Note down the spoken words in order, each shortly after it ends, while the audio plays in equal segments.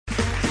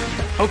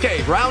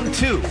Okay, round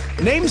two.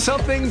 Name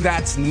something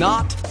that's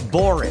not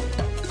boring.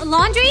 A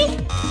laundry?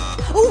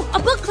 Ooh, a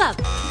book club.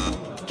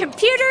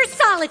 Computer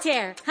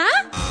solitaire,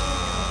 huh?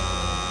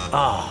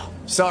 Ah,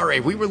 oh, sorry,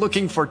 we were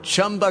looking for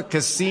Chumba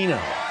Casino.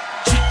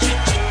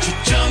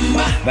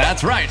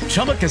 That's right,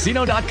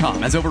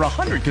 ChumbaCasino.com has over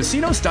 100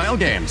 casino-style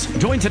games.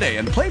 Join today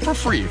and play for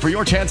free for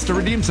your chance to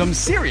redeem some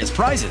serious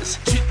prizes.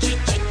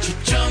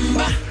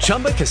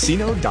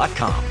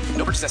 ChumbaCasino.com.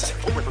 No purchase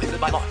necessary. Void where prohibited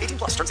by law. 18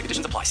 plus. Terms and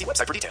conditions apply. See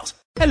website for details.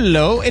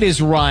 Hello, it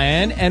is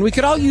Ryan, and we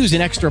could all use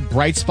an extra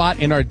bright spot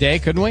in our day,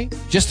 couldn't we?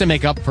 Just to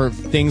make up for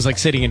things like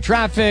sitting in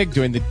traffic,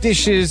 doing the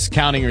dishes,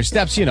 counting your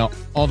steps, you know,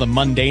 all the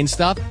mundane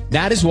stuff.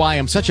 That is why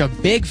I'm such a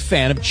big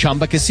fan of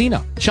Chumba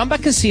Casino. Chumba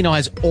Casino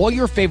has all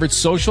your favorite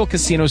social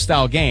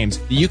casino-style games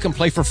that you can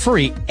play for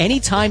free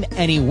anytime,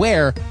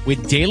 anywhere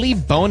with daily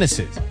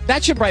bonuses.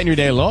 That should brighten your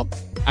day a little.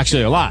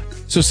 Actually, a lot.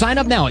 So sign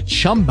up now at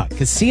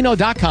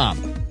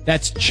ChumbaCasino.com.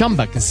 That's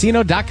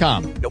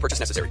ChumbaCasino.com. No purchase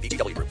necessary.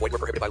 VGW Group. Void where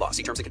prohibited by law.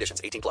 See terms and conditions.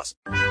 18 plus.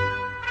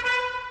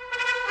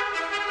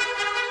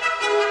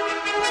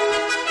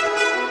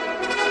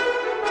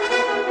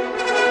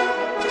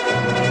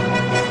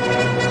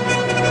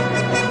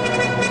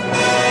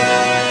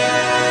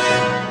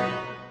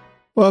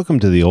 Welcome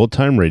to the Old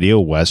Time Radio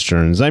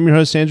Westerns. I'm your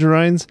host, Andrew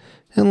Rhynes,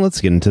 and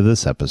let's get into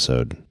this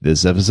episode.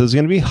 This episode is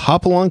going to be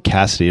Hopalong,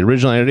 Cassidy.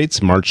 Original air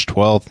dates March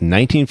 12th,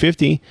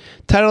 1950.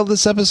 Title of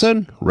this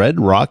episode, Red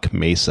Rock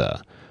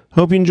Mesa.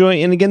 Hope you enjoy,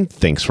 and again,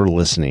 thanks for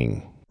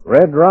listening.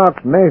 Red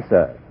Rock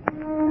Mesa.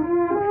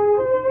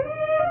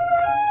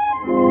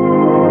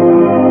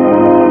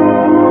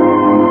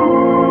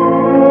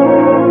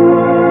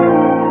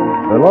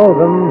 Below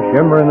them,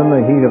 shimmering in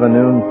the heat of a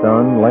noon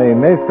sun, lay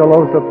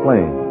Mescalosa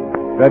Plain,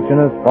 stretching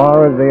as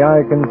far as the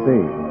eye can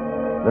see.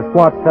 The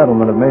squat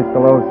settlement of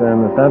Mescalosa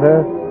in the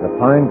center, the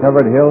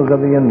pine-covered hills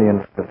of the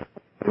Indian.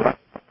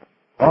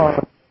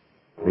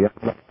 The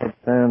uplifted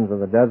sands of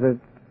the desert,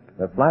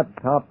 the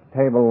flat-topped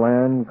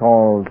tableland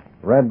called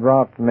Red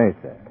Rock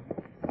Mesa.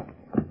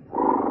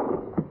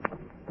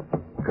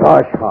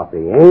 Gosh,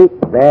 Hoppy, ain't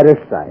that a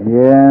sight?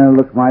 Yeah,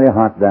 looks mighty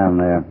hot down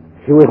there.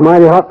 She was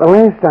mighty hot the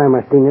last time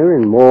I seen her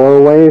in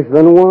more ways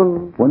than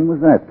one. When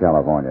was that,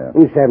 California?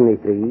 In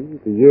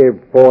 73, the year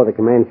before the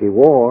Comanche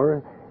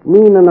War. Me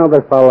and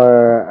another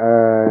feller,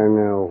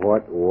 no,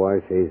 what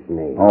was his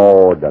name?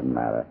 Oh, it doesn't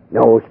matter.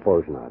 No,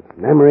 suppose not.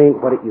 Memory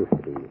ain't what it used to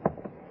be.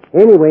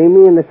 Anyway,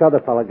 me and this other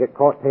fella get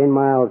caught 10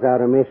 miles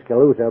out of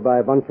Mescalosa by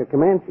a bunch of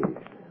Comanches.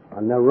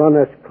 And they run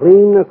us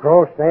clean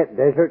across that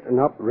desert and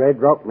up Red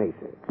Rock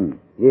Mesa.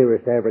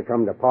 Nearest I ever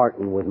come to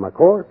parting with my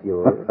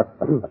corpure.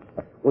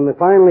 When they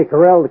finally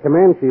corralled the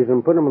Comanches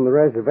and put them on the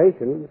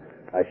reservation,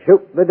 I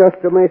shook the dust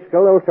of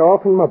Mescalosa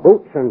off in my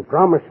boots and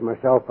promised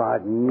myself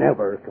I'd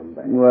never come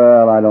back.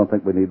 Well, I don't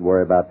think we need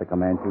worry about the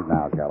Comanches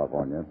now,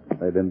 California.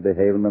 They've been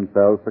behaving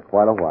themselves for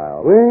quite a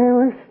while. Well,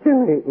 I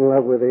still ain't in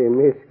love with the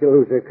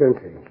Mescalosa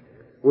country.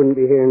 Wouldn't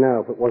be here now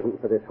if it wasn't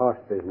for this horse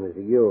business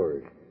of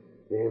yours.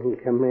 Them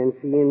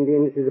Comanche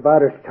Indians is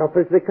about as tough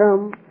as they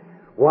come.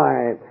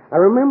 Why, I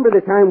remember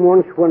the time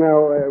once when I...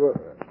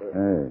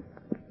 Hey.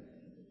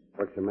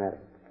 What's the matter?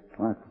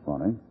 That's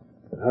funny.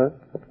 Huh?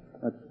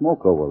 That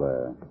smoke over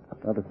there.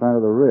 The other side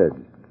of the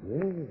ridge.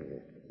 Yeah.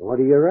 What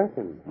do you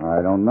reckon?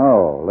 I don't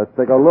know. Let's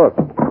take a look.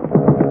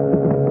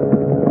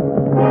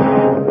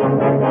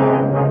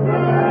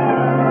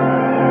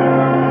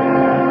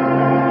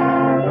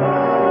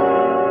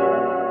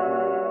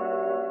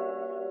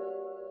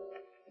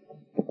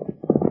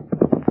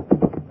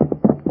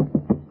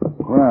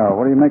 Well,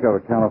 what do you make of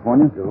it,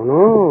 California? Don't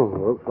know.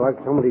 Looks like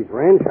somebody's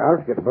ranch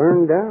house got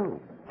burned down.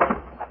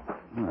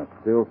 Well,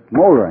 it's still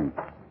smoldering.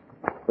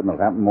 Couldn't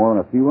have happened more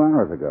than a few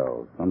hours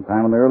ago,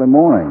 sometime in the early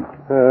morning.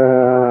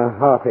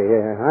 Hoppy,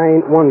 I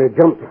ain't one to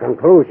jump to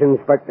conclusions,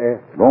 but...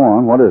 Go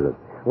on, what is it?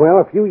 Well,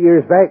 a few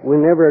years back, we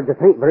never had to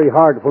think very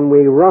hard when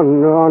we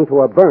run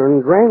onto a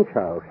burned ranch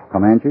house.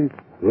 Comanches?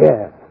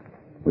 Yeah.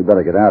 We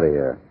better get out of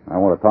here. I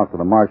want to talk to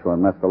the marshal in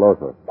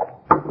Mescalosa.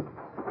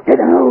 Sit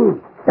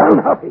down. Down,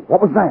 Hoppy.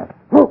 What was that?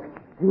 Look,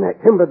 in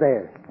that timber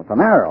there. It's an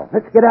arrow.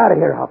 Let's get out of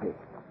here, Hoppy.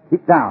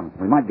 Keep down.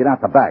 We might get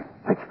out the back.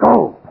 Let's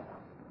go.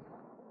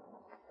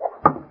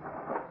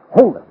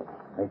 Hold it.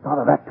 They thought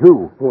of that,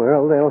 too.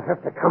 Well, they'll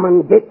have to come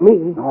and get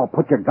me. Oh,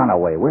 put your gun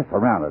away. We're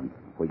surrounded.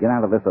 If we get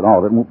out of this at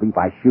all, it won't be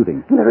by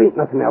shooting. There ain't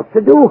nothing else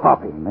to do,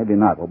 Hoppy. Maybe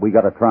not, but we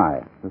got to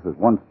try. This is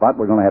one spot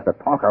we're going to have to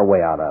talk our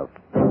way out of.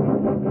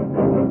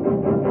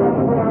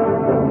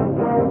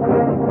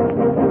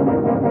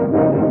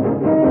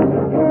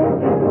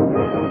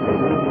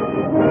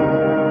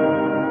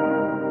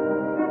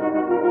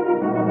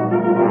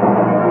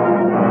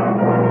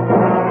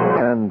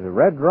 And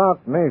Red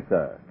Rock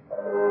Mesa.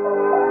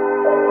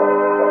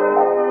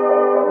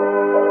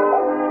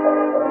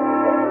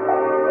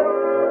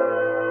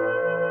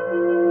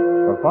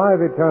 For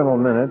 5 eternal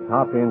minutes,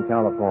 Hoppy in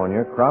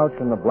California crouched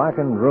in the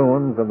blackened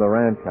ruins of the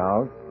ranch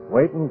house,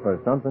 waiting for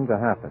something to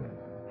happen.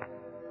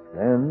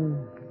 Then...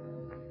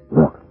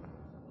 Look.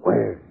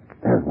 Where?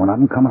 There's one of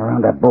them coming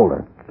around that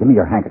boulder. Give me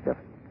your handkerchief.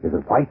 Is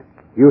it white?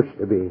 Used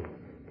to be.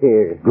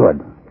 Here.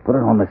 Good. Put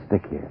it on this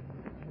stick here.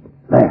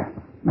 There.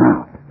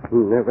 Now.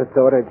 Never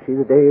thought I'd see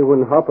the day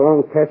when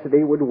Hopalong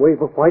Cassidy would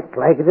wave a white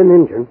flag at an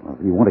engine. Well,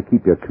 if you want to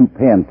keep your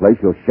toupee in place,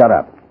 you'll shut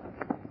up.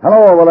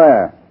 Hello over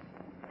there.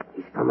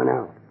 He's coming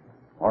out.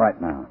 All right,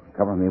 now.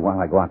 Cover me while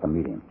I go out to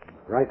meet him.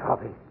 Right,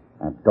 Hoppy.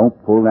 And don't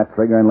pull that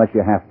trigger unless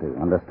you have to.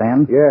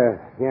 Understand? Yeah.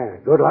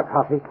 Good luck,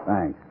 Hoppy.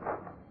 Thanks.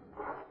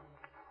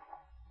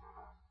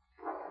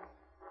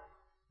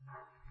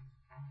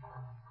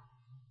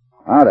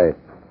 Howdy.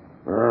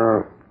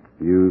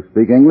 You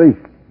speak English?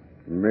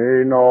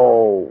 Me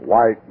no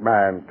white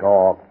man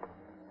talk.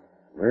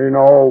 Me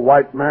no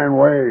white man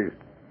ways.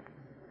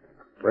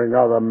 Bring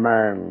other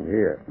man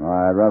here.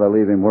 I'd rather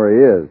leave him where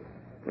he is.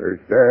 They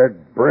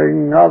said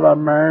bring other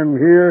man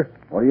here.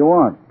 What do you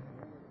want?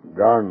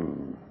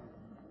 Guns.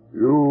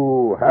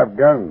 You have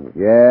guns.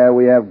 Yeah,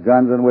 we have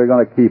guns and we're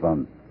going to keep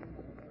them.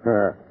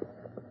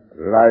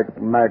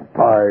 Like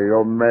magpie,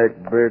 you make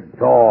big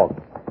talk.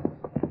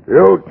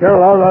 You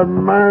tell other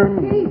man.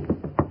 Chief,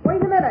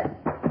 wait a minute.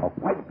 A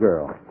white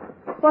girl.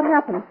 What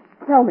happened?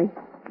 Tell me.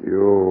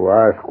 You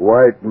ask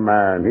white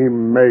man. He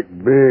make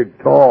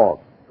big talk.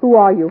 Who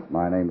are you?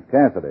 My name's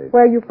Cassidy.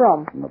 Where are you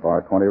from? From the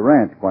Bar 20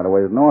 Ranch, quite a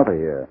ways north of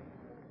here.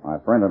 My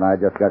friend and I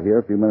just got here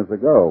a few minutes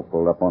ago.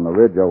 Pulled up on the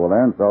ridge over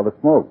there and saw the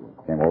smoke.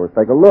 Came over to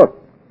take a look.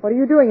 What are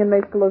you doing in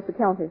Mescalosa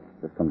County?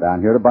 Just come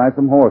down here to buy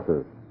some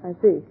horses. I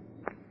see.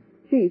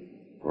 Chief,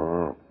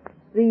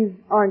 these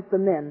aren't the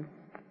men.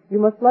 You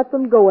must let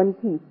them go in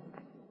peace.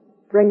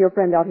 Bring your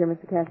friend out here,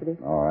 Mr. Cassidy.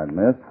 All right,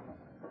 miss.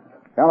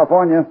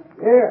 California.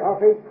 Here,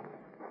 Hoppy.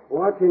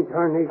 What in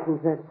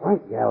tarnation's that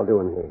white gal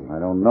doing here? I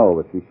don't know,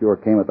 but she sure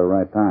came at the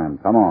right time.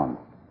 Come on.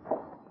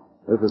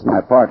 This is my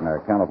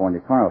partner,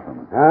 California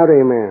Carlson.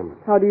 Howdy, ma'am.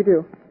 How do you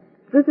do?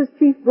 This is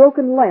Chief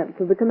Broken Lance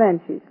of the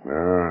Comanches.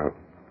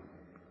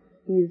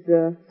 He's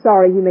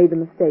sorry he made the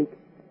mistake.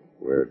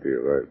 Where do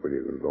you like when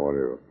you can go on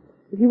here?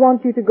 He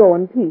wants you to go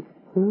in peace.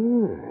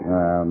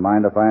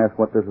 Mind if I ask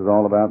what this is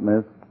all about,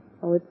 miss?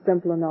 Oh, it's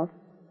simple enough.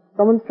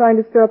 Someone's trying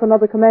to stir up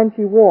another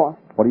Comanche war.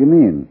 What do you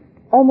mean?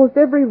 Almost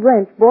every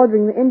ranch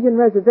bordering the Indian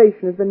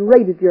reservation has been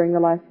raided during the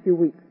last few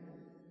weeks.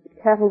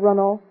 Cattle run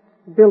off,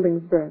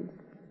 buildings burned.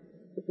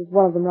 This is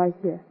one of them right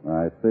here.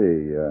 I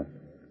see.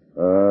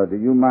 Do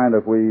you mind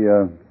if we,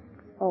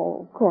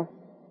 Oh, of course.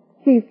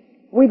 Chief,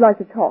 we'd like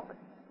to talk.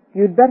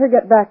 You'd better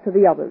get back to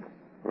the others.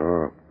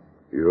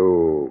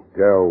 You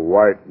tell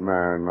white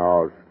man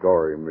our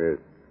story, miss.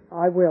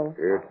 I will.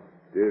 It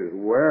is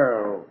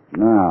well.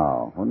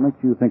 Now, what makes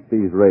you think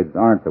these raids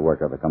aren't the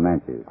work of the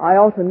Comanches? I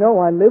ought to know.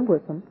 I live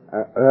with them.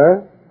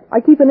 I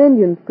keep an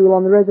Indian school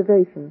on the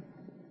reservation.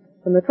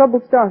 When the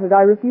trouble started,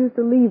 I refused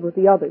to leave with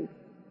the others.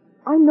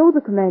 I know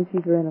the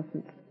Comanches are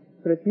innocent,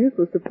 but it's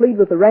useless to plead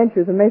with the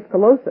ranchers in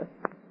Mescalosa.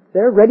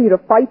 They're ready to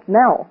fight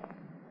now.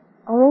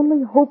 Our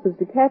only hope is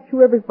to catch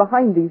whoever's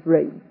behind these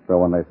raids. So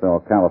when they saw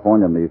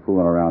California and me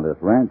fooling around this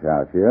ranch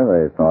house here,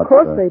 they thought... Of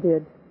course they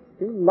did.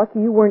 You're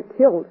lucky you weren't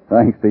killed.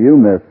 Thanks to you,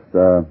 Miss,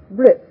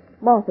 Britt.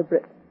 Martha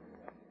Britt.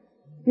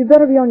 You'd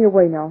better be on your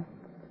way now.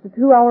 It's a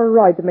 2-hour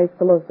ride to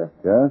Mescalosa.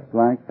 Just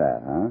like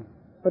that, huh?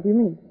 What do you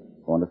mean?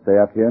 Going to stay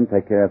up here and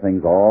take care of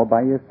things all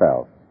by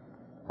yourself.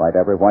 Fight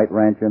every white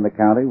rancher in the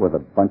county with a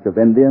bunch of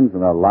Indians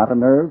and a lot of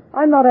nerve?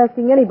 I'm not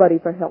asking anybody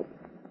for help.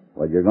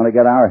 Well, you're going to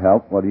get our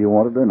help, whether you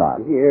want it or not.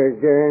 You're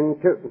darn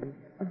tootin'.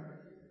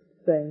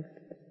 Thanks.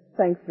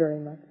 Thanks very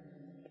much.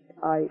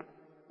 I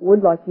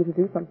would like you to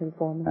do something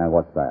for me. And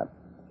what's that?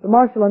 The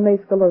marshal in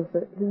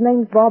Mescalosa. His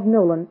name's Bob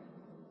Nolan.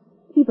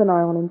 Keep an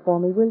eye on him for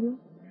me, will you?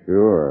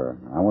 Sure.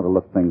 I want to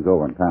look things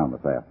over in town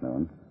this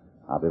afternoon.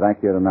 I'll be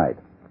back here tonight.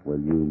 Will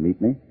you meet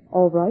me?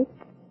 All right.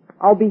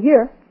 I'll be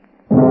here.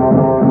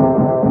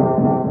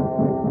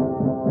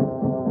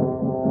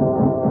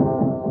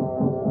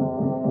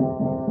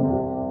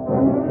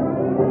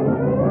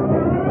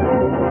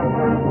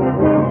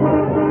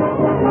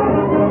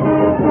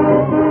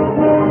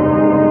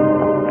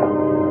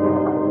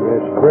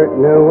 Britt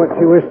knew what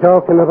she was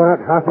talking about,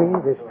 Hoppy.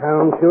 This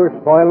town sure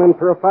spoiling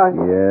for a fight.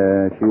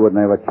 Yeah, she wouldn't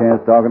have a chance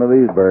talking to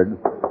these birds.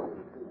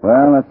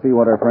 Well, let's see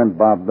what her friend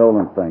Bob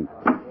Dolan thinks.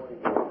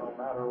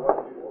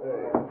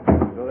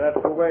 So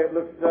that's the way it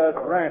looks to us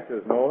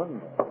ranchers,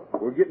 Nolan.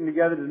 We're getting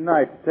together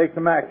tonight to take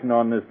some action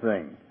on this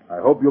thing.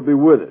 I hope you'll be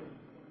with us.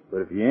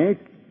 But if you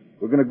ain't,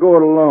 we're going to go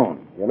it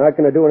alone. You're not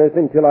going to do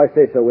anything till I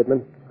say so,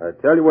 Whitman. I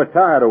tell you, we're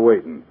tired of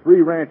waiting.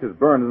 3 ranches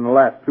burned in the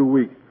last 2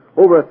 weeks.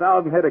 Over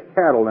 1,000 head of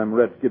cattle them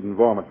redskin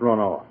varmints run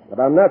off.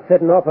 But I'm not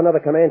setting off another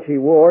Comanche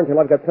war until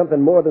I've got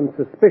something more than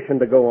suspicion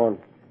to go on.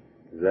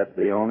 Is that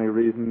the only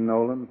reason,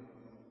 Nolan?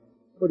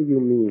 What do you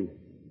mean?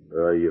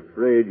 Are you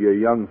afraid your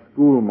young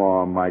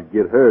schoolmarm might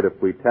get hurt if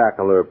we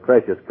tackle her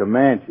precious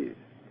Comanches?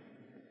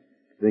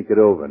 Think it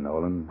over,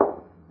 Nolan.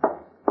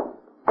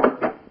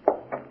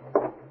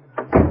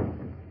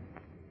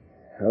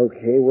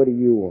 Okay, what do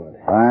you want?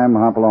 I'm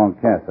Hopalong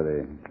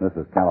Cassidy. This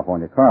is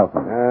California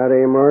Carlson.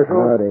 Howdy,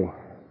 Marshal. Howdy.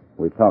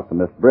 We talked to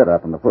Miss Britt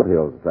up in the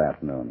foothills this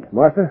afternoon.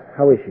 Martha,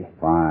 how is she?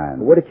 Fine.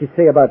 What did she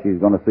say about... She's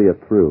going to see it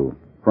through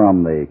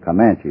from the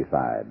Comanche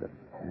side.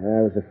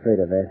 I was afraid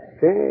of that.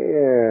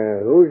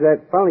 Say, who's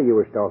that fellow you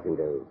was talking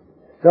to?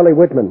 Sully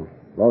Whitman.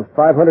 Lost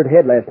 500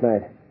 head last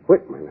night.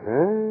 Whitman,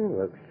 huh?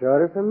 Looks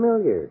sort of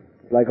familiar.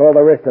 It's like all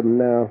the rest of them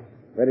now.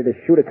 Ready to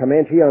shoot a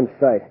Comanche on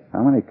sight.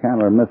 How many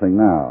cattle are missing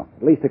now?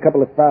 At least a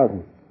couple of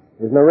thousand.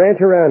 There's no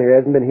ranch around here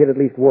hasn't been hit at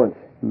least once.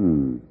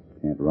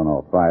 Can't run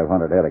all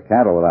 500 head of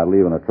cattle without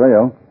leaving a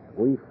trail.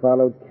 We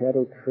followed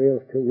cattle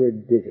trails till we're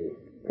dizzy.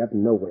 Got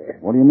nowhere.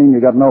 What do you mean you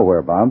got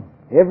nowhere, Bob?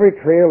 Every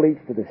trail leads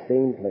to the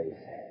same place.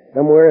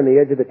 Somewhere in the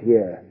edge of the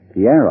Tierra.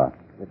 Tierra?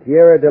 The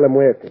Tierra de la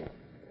Muerte.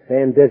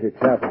 Sand desert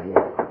south of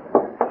here.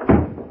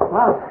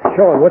 Wow.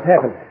 Sean, what's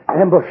happened?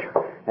 Ambush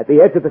at the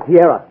edge of the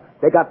Tierra.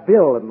 They got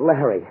Bill and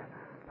Larry.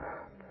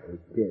 They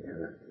did,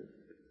 huh?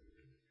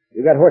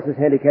 You got horses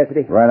handy,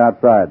 Cassidy? Right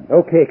outside.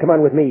 Okay, come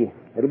on with me.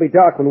 It'll be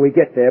dark when we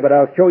get there, but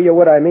I'll show you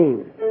what I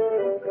mean.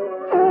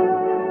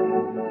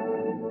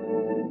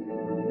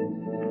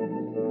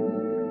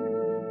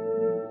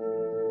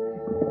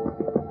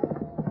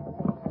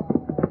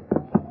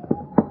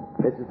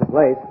 This is the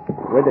place.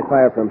 Where'd they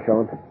fire from,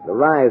 Sean? The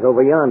rise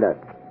over yonder.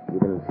 You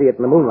can see it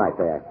in the moonlight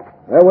there.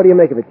 Well, what do you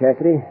make of it,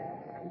 Cassidy?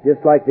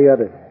 Just like the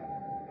others.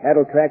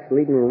 Cattle tracks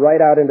leading right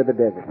out into the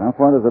desert. How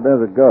far does the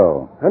desert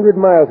go? 100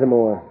 miles or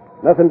more.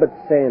 Nothing but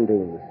sand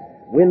dunes.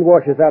 Wind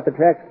washes out the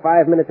tracks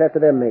 5 minutes after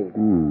they're made.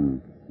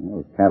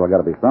 Those cattle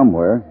got to be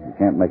somewhere. You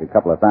can't make a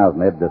couple of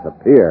thousand head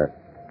disappear.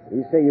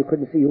 You say you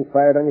couldn't see who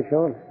fired on you,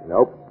 Sean?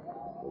 Nope.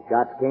 The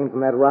shots came from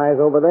that rise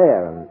over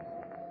there, and...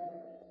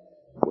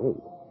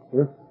 Wait.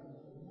 Huh?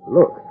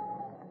 Look.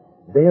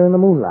 There in the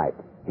moonlight.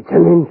 It's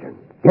an engine.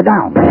 Get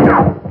down.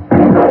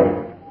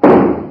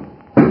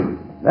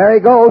 There he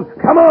goes.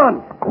 Come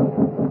on!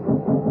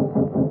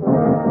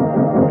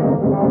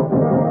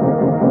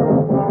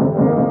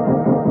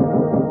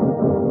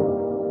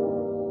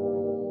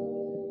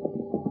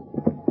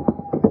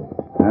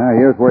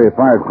 Here's where he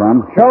fired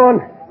from.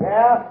 Sean?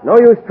 Yeah? No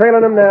use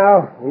trailing him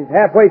now. He's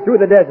halfway through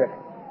the desert.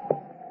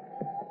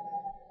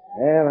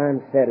 Well,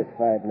 I'm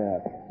satisfied now.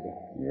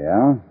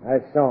 Yeah? I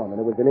saw him, and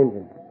it was an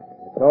engine.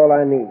 That's all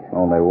I need.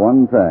 Only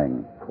one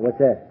thing. What's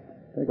that?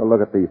 Take a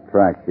look at these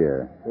tracks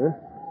here. Huh?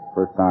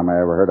 First time I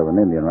ever heard of an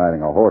Indian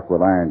riding a horse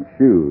with iron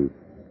shoes.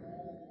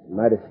 You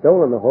might have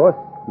stolen the horse.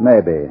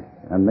 Maybe.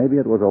 And maybe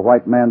it was a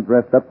white man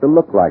dressed up to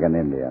look like an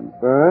Indian.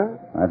 Huh?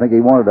 I think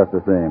he wanted us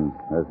to see him.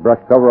 There's brush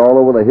cover all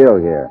over the hill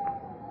here.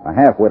 A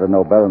half-wit would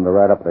know better than to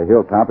ride up the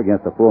hilltop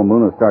against the full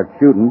moon and start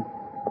shooting.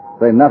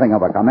 Say nothing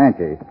of a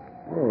Comanche.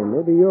 Hey,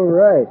 maybe you're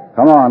right.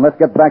 Come on, let's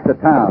get back to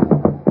town.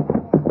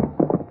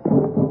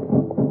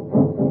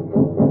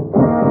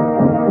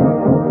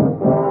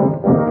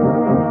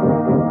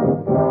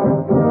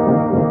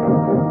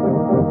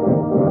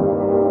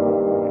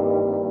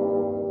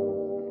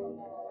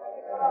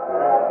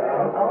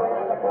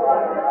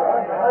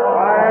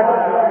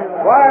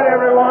 Quiet,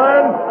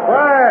 everyone.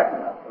 Quiet.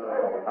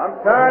 I'm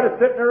tired of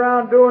sitting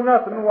around doing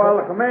nothing while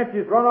the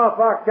Comanches run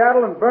off our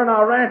cattle and burn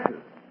our ranches.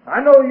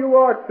 I know you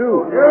are,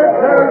 too. Where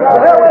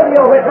were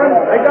you,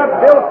 Whitman? They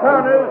got Bill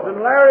Connors and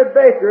Larry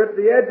Baker at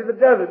the edge of the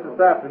desert this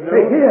afternoon.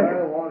 They did?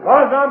 As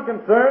far as I'm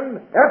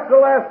concerned, that's the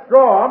last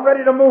straw. I'm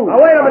ready to move. Now,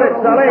 wait a minute,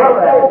 Sully.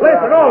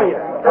 Listen, all of you.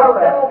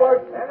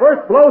 The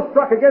first blow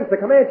struck against the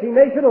Comanche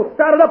Nation will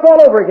start it up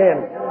all over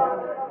again.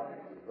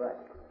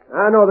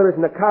 I know there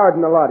isn't a coward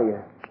in the lot of you.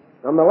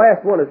 I'm the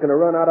last one who's going to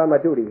run out on my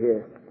duty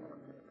here.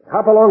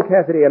 Hopalong,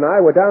 Cassidy, and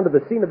I were down to the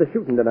scene of the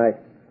shooting tonight,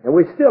 and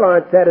we still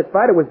aren't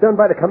satisfied it was done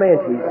by the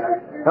Comanches.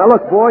 Now,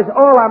 look, boys,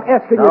 all I'm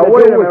asking you to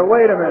do is...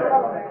 Wait a minute.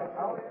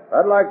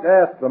 I'd like to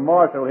ask the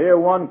marshal here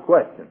one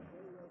question.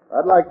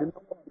 I'd like to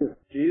know if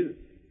he's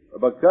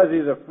because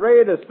he's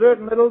afraid a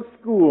certain little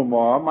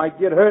schoolmarm might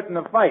get hurt in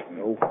the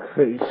fighting.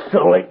 Okay,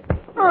 Sully. Pick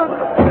him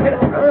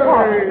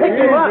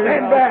up,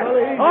 stand back.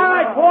 All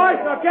right, boys,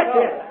 now get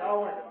this.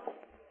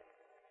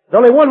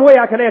 There's only one way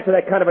I can answer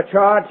that kind of a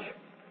charge.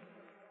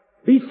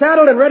 Be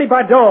saddled and ready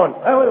by dawn.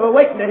 We're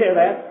waiting to hear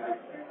that.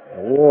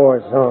 The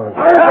war's on.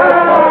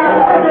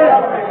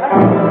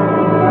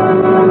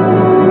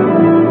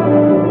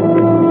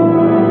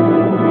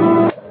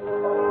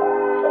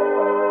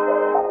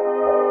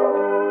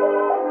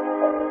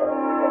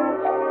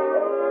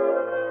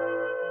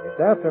 It's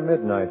after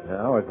midnight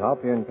now as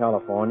Hoppy and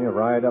California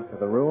ride up to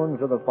the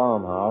ruins of the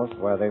farmhouse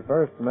where they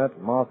first met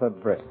Martha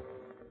Brisk.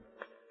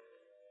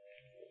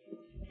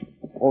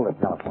 Hold it,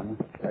 California.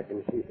 I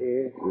can see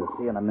here. You'll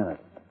see in a minute.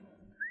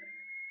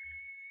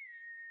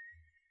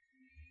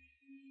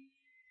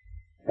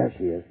 There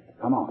she is.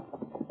 Come on.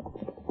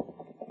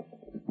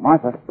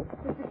 Martha.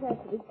 Mr.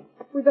 Cassidy,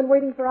 we've been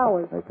waiting for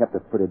hours. They kept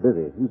us pretty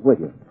busy. Who's with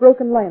you?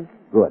 Broken lamp.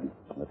 Good.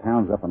 The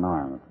town's up in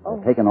arms. Oh.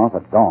 They're taking off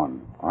at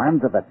dawn. Armed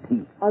to the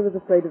teeth. I was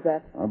afraid of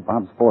that. Well,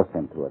 Bob's forced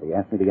into it. He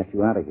asked me to get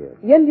you out of here.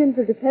 The Indians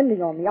are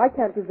depending on me. I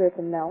can't desert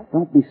them now.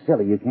 Don't be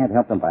silly. You can't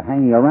help them by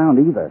hanging around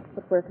either.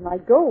 But where can I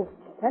go?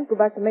 I can't go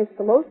back to Mesa.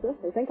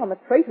 They think I'm a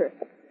traitor.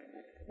 I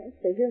can't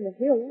stay here in the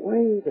hills.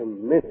 Wait a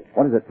minute.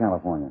 What is it,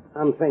 California?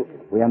 I'm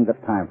thinking. We haven't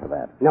got time for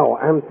that. No,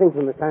 I'm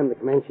thinking the time the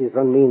Comanches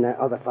run me and that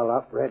other fellow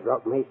up Red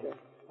Rock Mesa.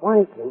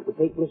 Why can't we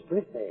take Miss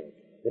Britt there?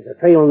 There's a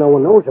trail no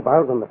one knows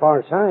about on the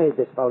far side.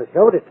 This fellow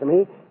showed it to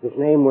me. His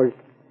name was...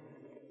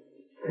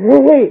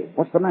 Hey!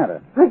 What's the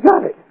matter? I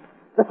got it.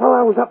 The fellow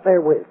I was up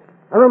there with.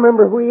 I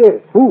remember who he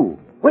is. Who?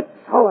 Whit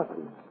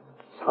Sullivan.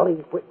 Sully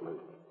Whitman.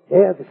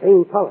 Yeah, the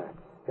same fellow.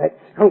 That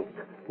skunk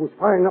who's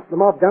firing up the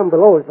mob down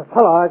below is the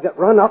fellow I got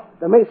run up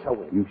the Mesa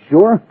with. You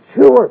sure?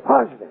 Sure,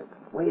 positive.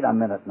 Wait a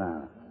minute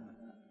now.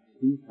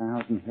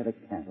 2,000 head of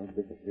cattle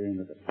disappearing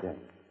into the sky.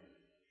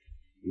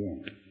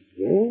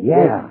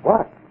 Yeah.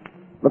 What?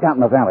 Look out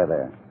in the valley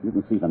there. You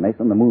can see the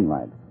Mesa in the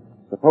moonlight.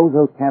 Suppose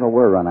those cattle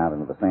were run out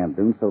into the sand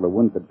dunes so the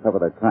wind could cover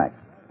their tracks.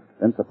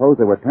 Then suppose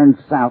they were turned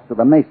south to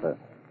the Mesa.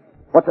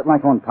 What's it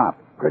like on top?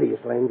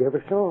 Prettiest land you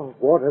ever saw.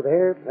 Water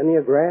there, plenty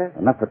of grass.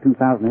 Enough for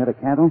 2,000 head of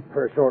cattle?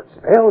 For a short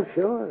spell,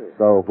 sure.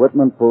 So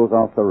Whitman pulls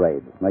off the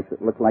raid, makes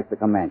it look like the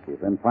Comanches,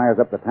 then fires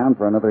up the town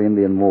for another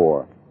Indian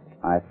war.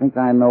 I think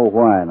I know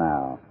why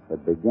now.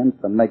 It begins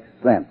to make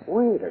sense.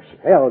 Wait a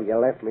spell, you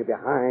left me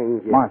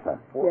behind. Martha.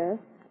 Yes?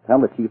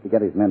 Tell the chief to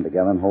get his men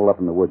together and hold up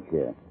in the woods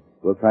here.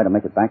 We'll try to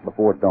make it back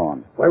before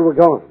dawn. Where we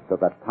going? To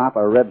the top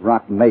of Red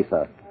Rock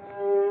Mesa.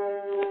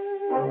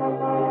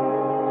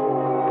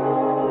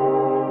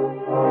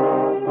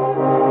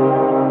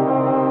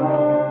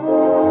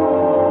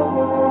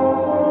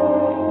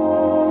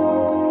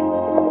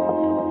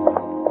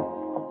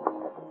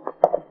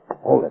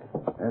 Hold it.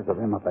 There's the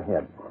rim up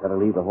ahead. Better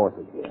leave the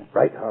horses here.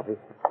 Right, Harvey.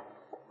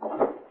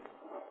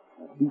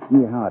 Teach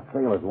me how a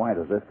trail as wide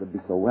as this could be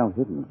so well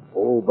hidden.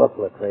 Old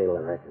buffalo trail,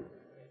 I reckon.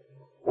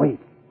 Wait.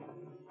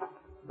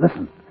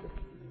 Listen.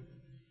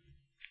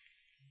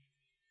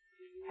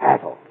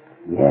 Cattle.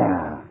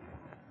 Yeah.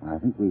 I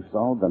think we've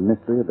solved the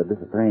mystery of the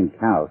disappearing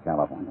cows,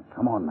 California.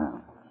 Come on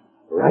now.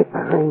 Right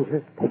behind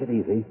you. Take it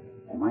easy.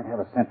 They might have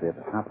a sentry at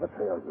the top of the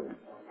trail here.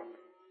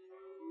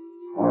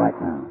 All right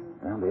now.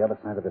 Down the other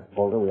side of this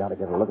boulder, we ought to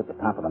get a look at the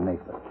top of the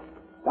mesa.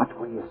 Watch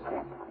where you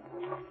step.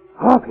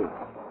 Harvey.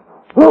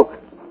 Look.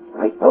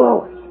 Right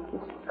below us.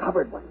 It's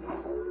covered with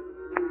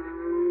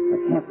the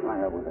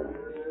campfire with it.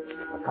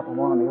 A couple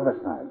more on the other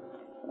side.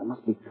 There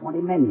must be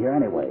 20 men here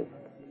anyway.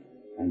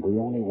 And we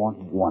only want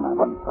one of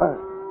them.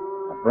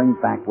 To bring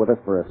back with us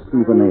for a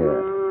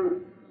souvenir.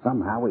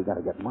 Somehow we got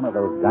to get one of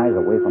those guys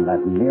away from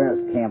that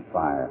nearest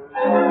campfire.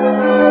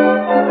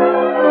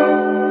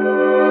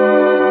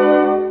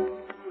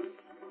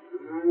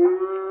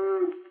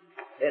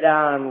 Sit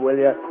down, will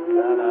you?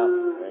 Down.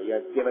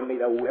 You're giving me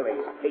the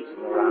willies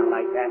pacing around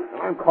like that.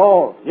 I'm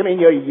cold. You mean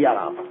you're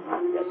yellow?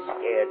 You're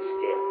scared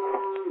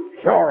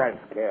stiff. Sure I'm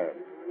scared.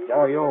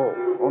 So you.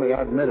 Only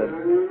admit it.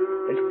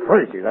 It's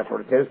crazy, that's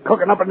what it is.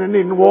 Cooking up an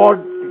Indian war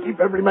to keep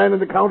every man in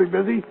the county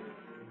busy.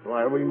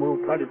 While we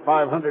move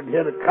 2,500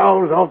 head of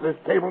cows off this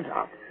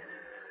tabletop.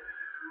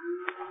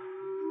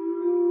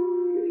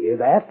 You hear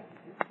that?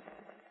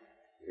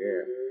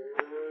 Yeah.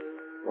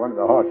 One of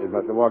the horses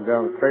must have walked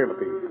down the trail a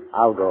piece.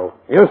 I'll go.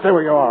 You stay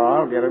where you are.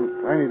 I'll get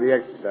him. I need the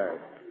exercise.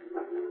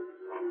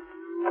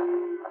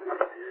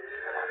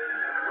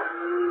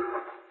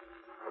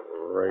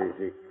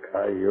 Crazy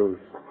cayuse.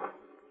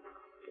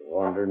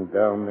 Wandering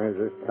down there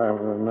this time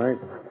of the night.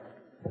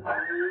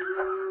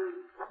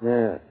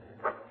 Yeah.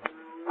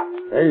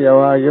 There you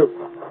are, you.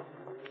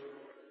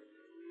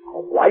 A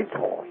white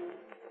horse.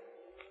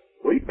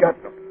 We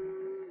got them.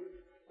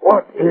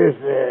 What is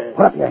this?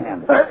 Put up your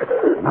hands.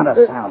 Not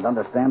a sound,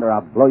 understand, or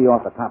I'll blow you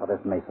off the top of this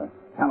mesa.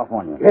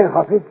 California. Yeah,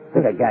 Hoppy.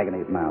 Stick a gag in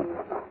his mouth.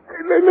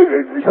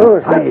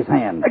 Sure. Tie his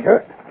hand.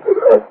 Sure.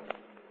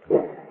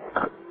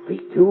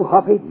 Feet too,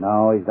 Hoppy?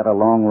 No, he's got a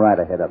long ride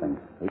ahead of him.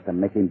 We can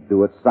make him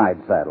do it side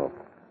saddle.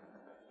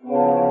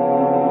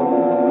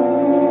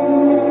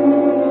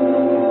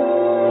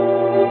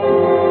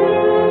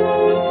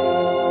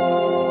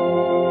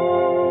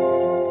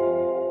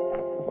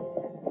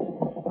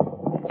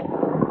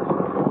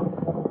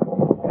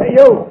 Hey,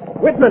 you,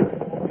 Whitman.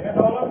 Yeah,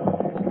 Nolan?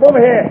 Come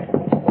over here.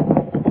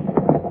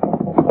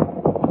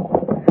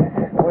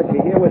 I want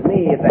you here with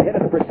me at the head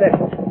of the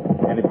procession.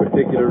 Any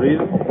particular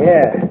reason?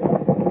 Yeah.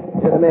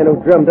 You're the man who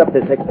drummed up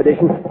this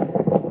expedition.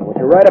 I want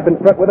you right up in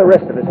front with the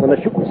rest of us when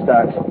the shooting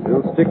starts.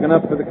 Still sticking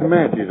up for the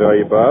Comanches, are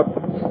you, Bob?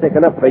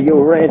 Sticking up for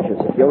you ranchers,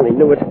 if you only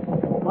knew it.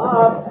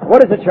 Bob,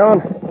 What is it, Sean?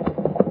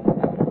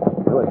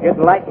 well, it's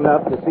getting light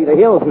enough to see the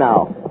hills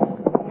now.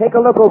 Take a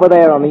look over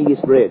there on the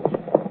east ridge.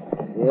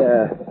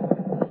 Yeah.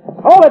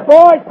 Hold it,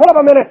 boys. Pull up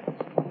a minute.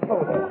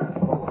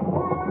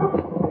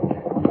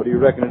 What do you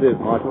reckon it is,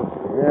 Marshal?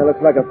 Yeah,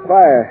 looks like a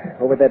fire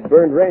over that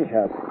burned ranch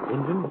house.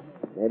 Injun?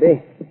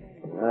 Maybe.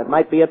 It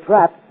might be a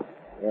trap.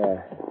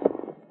 Yeah.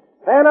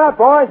 Fan out,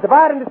 boys.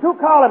 Divide into two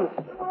columns.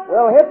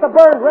 We'll hit the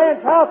burned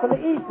ranch house on the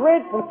east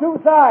ridge from two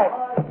sides.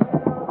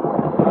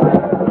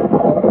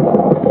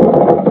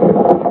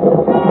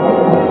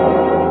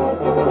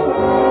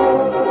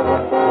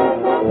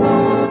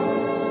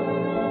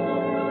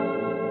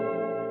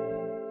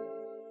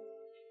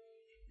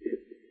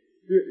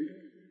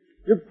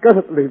 You've got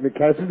to believe me,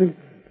 Cassidy.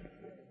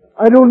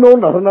 I don't know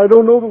nothing. I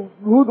don't know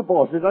who the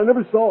boss is. I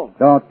never saw him.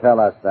 Don't tell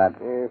us that.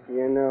 If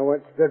you know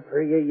what's good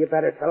for you, you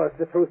better tell us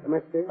the truth,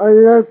 mister.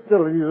 I am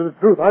telling you the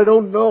truth. I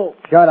don't know.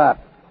 Shut up.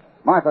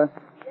 Martha.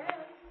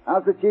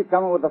 How's the chief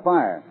coming with the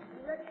fire?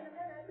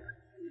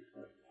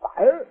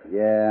 Fire?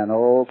 Yeah, an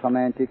old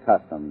Comanche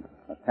custom.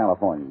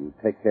 California, you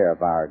take care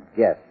of our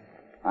guests.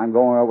 I'm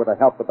going over to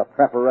help with the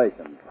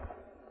preparations.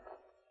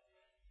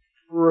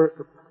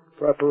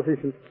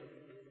 Preparations?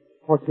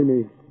 What's he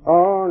mean?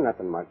 Oh,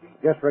 nothing much.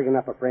 Just rigging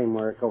up a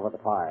framework over the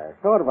fire.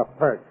 Sort of a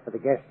perch for the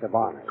guests of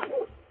honor.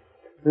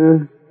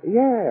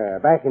 Yeah,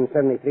 back in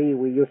 73,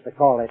 we used to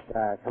call it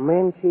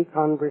Comanche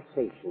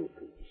conversation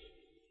piece.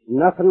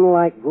 Nothing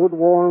like good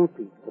warm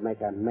feet to make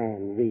a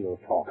man real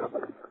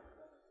talkative.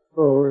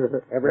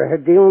 Oh, Ever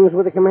had dealings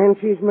with the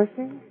Comanches,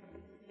 mister?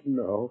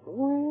 no.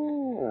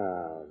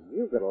 Well,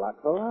 you've got a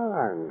lot to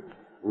learn.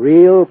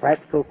 Real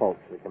practical folks,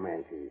 the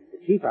Comanches.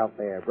 The chief out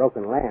there,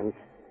 Broken Lance,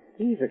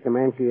 he's a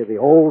Comanche of the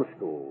old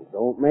school.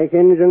 Don't make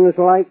engines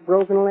like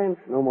Broken Lance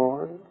no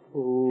more.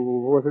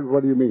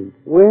 What do you mean?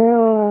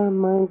 Well,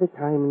 mind the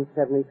time in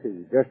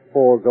 73, just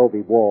before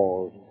Gobi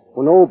Walls,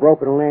 when old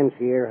Broken Lance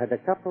here had a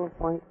couple of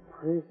white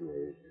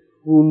prisoners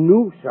who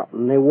knew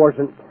something they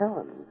wasn't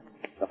telling.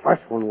 The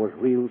first one was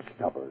real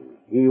stubborn.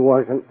 He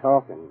wasn't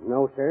talking.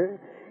 No, sir.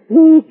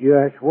 He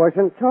just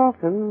wasn't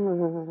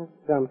talking.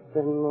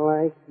 Something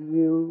like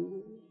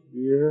you.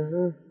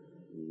 Yeah?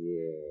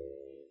 Yeah.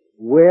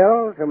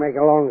 Well, to make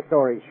a long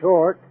story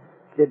short,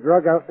 they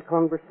drug out the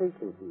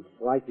conversation piece,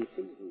 like you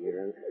see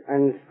here,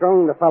 and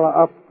strung the fella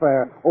up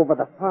over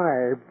the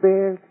fire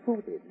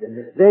barefooted.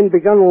 Then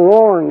begun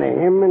lowering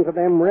him into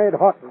them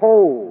red-hot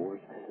coals,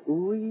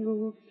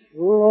 real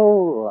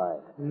slow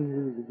like.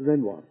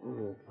 Then what?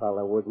 The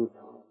fella wouldn't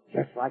talk,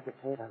 just like I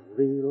said, a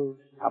real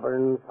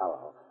stubborn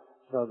fellow.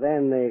 So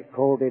then they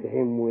coated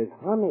him with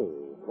honey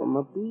from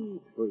a bee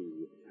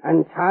tree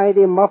and tied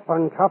him up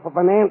on top of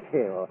an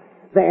anthill.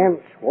 The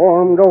ants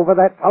swarmed over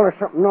that fella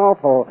something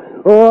awful,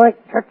 like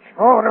to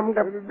chaw him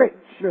to bits.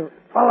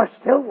 Fella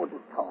still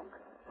wouldn't talk,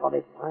 so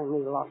they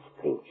finally lost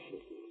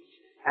patience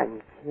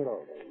and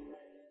killed him.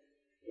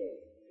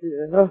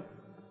 Yeah?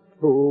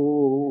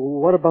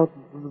 What about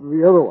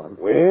the other one?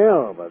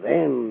 Well, but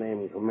then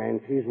them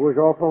Comanches was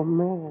awful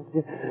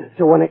mad.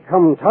 So when it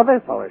come to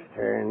other fellas'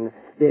 turn,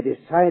 they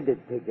decided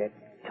to get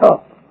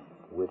tough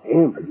with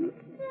him.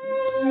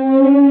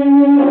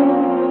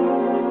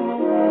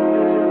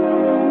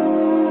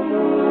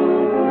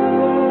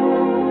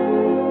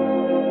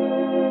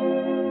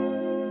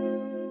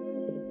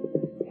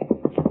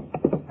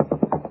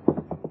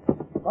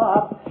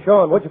 Bob.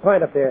 Sean, what'd you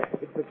find up there?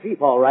 It's the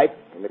chief, all right,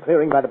 in the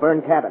clearing by the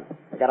burned cabin.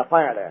 I got a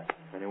fire there.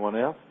 Anyone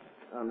else?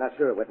 I'm not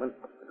sure, Whitman.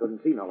 I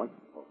couldn't see no one.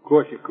 Of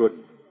course you couldn't.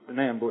 It's an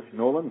ambush,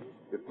 Nolan.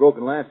 If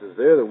Broken Lance is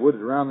there, the woods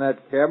around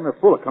that cabin are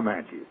full of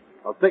Comanches.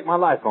 I'll stake my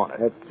life on it.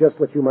 That's just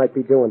what you might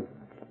be doing.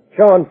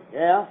 Sean.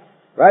 Yeah?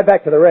 Ride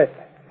back to the rest.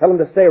 Tell them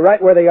to stay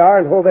right where they are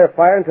and hold their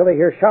fire until they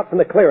hear shots from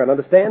the clearing,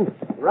 understand?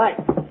 Right.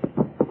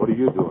 What are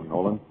you doing,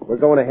 Nolan? We're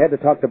going ahead to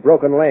talk to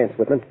Broken Lance,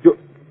 Whitman.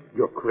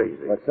 You're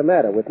crazy. What's the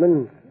matter,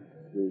 Whitman?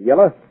 You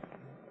yellow?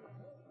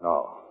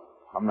 No,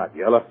 I'm not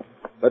yellow.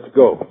 Let's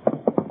go.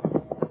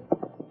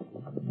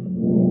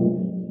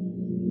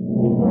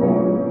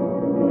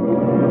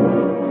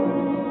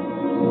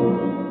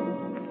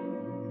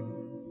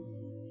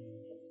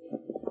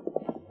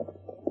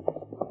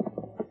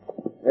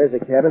 There's the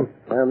cabin,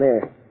 down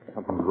there.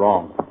 Something's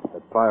wrong.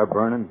 That fire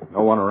burning,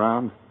 no one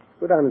around.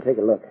 Go down and take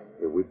a look.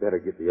 Yeah, we better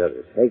get the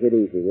others. Take it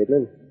easy,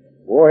 Whitman.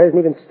 War hasn't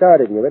even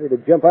started, and you're ready to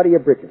jump out of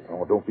your britches.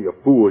 Oh, don't be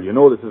a fool. You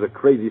know this is a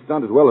crazy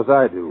stunt as well as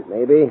I do.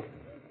 Maybe.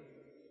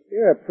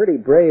 You're a pretty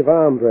brave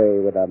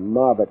hombre with a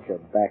mob at your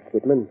back,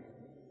 Whitman.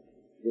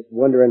 Just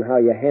wondering how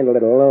you handle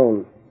it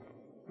alone.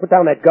 Put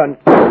down that gun.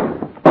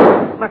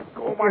 Let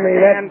go of my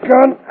hand. That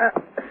gun.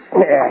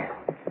 Yeah.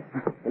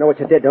 You know what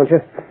you did, don't you?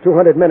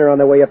 200 men are on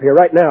their way up here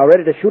right now,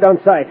 ready to shoot on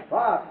sight.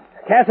 Bob,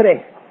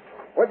 Cassidy.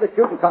 where'd the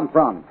shooting come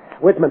from?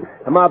 Whitman,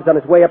 the mob's on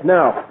its way up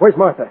now. Where's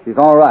Martha? She's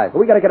all right.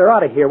 We gotta get her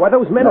out of here. Why,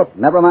 those men Look,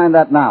 never mind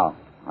that now.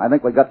 I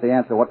think we got the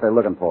answer what they're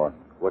looking for.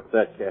 What's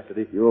that,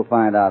 Cassidy? You'll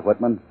find out,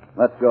 Whitman.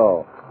 Let's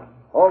go.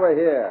 Over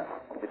here.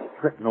 It's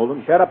a trick,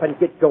 Nolan. Shut up and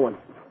get going.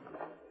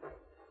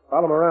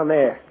 Follow them around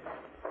there.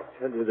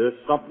 Tell you there's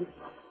something.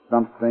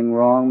 Something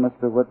wrong,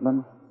 Mr.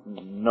 Whitman?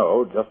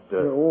 No, just,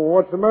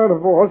 What's the matter,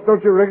 boss?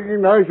 Don't you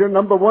recognize your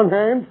number one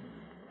hand?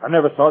 I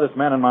never saw this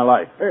man in my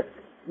life.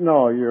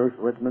 No use,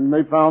 Whitman.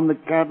 They found the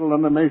cattle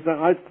on the Mesa.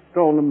 I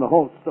told them the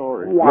whole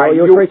story. Why,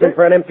 no use reaching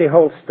for an empty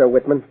holster,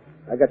 Whitman.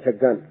 I got your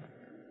gun.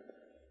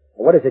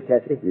 What is it,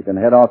 Cassidy? You can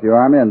head off your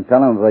army and tell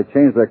them if they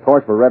change their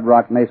course for Red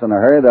Rock Mesa in a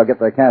hurry, they'll get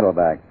their cattle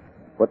back.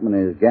 Whitman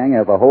and his gang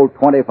have a whole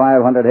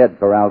 2,500 head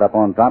corralled up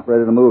on top,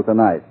 ready to move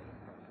tonight.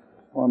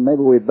 Or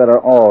maybe we'd better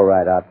all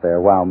ride out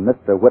there while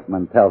Mr.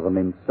 Whitman tells them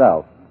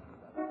himself.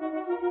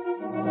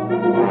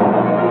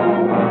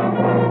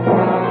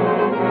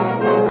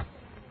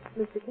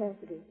 Mr.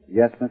 Cassidy,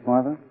 Yes, Miss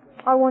Martha?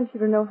 I want you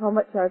to know how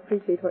much I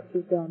appreciate what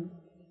you've done.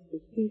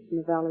 There's peace in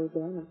the valley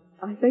again, and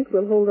I think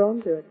we'll hold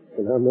on to it.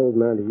 And I'm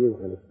holding on to you,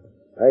 honey.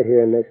 Right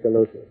here in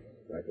Mescalosa.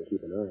 I can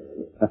keep an eye on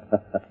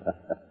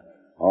you.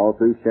 All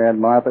through Sharon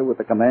Martha with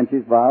the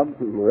Comanches, Bob?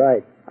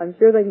 Right. I'm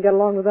sure they can get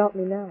along without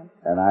me now.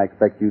 And I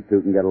expect you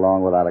two can get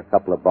along without a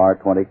couple of Bar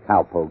 20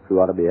 cowpokes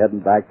who ought to be heading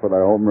back for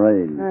their home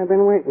range. I've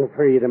been waiting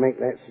for you to make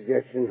that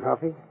suggestion,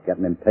 Hoppy.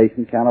 Getting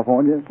impatient,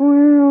 California?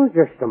 Well,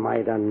 just a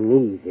mite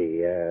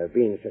uneasy,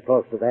 being so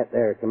close to that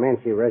there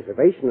Comanche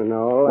reservation and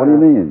all. What do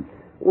you mean?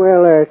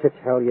 Well, to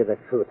tell you the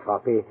truth,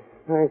 Hoppy,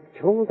 I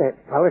told that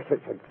feller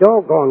such a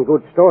doggone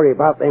good story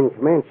about them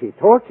Comanche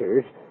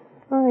tortures,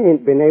 I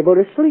ain't been able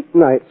to sleep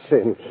nights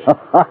since.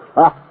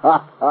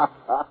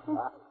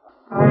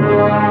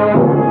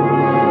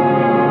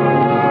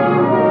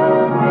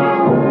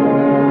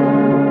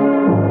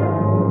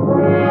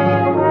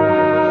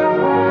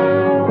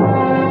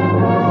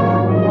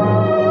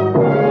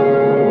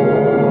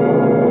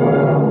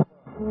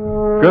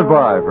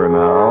 Goodbye for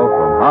now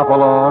from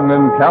Hopalong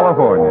in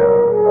California.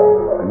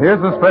 And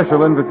here's a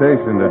special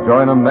invitation to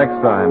join them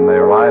next time they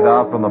ride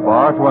out from the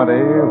Bar 20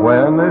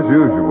 when, as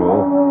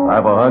usual, I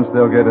have a hunch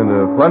they'll get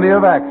into plenty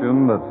of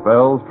action that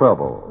spells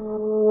trouble.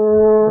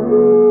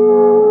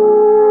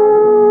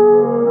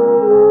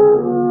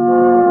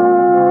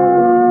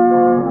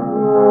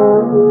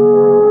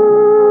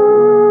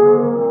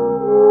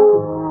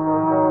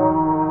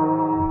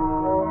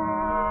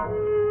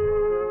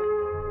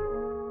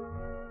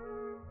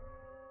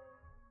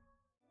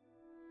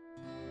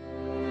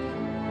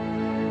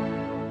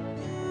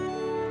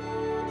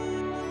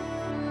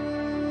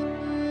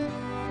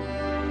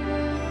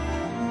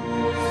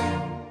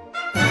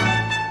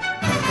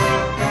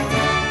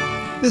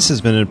 This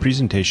has been a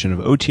presentation of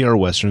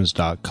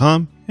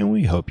OTRWesterns.com, and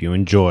we hope you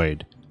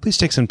enjoyed. Please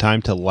take some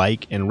time to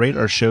like and rate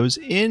our shows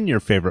in your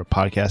favorite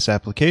podcast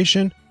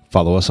application.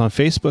 Follow us on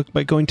Facebook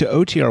by going to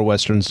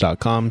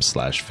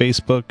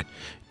OTRWesterns.com/Facebook.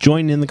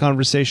 Join in the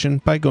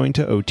conversation by going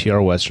to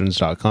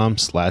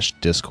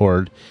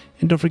OTRWesterns.com/Discord.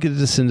 And don't forget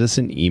to send us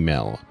an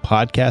email,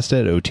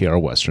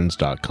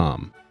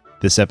 podcast@OTRWesterns.com.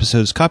 This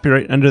episode is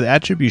copyright under the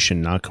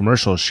Attribution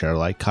Non-Commercial Share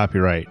Alike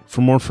copyright.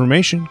 For more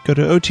information, go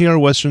to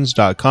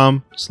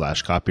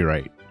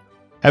OTRWesterns.com/copyright.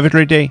 Have a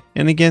great day,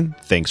 and again,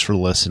 thanks for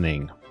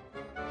listening.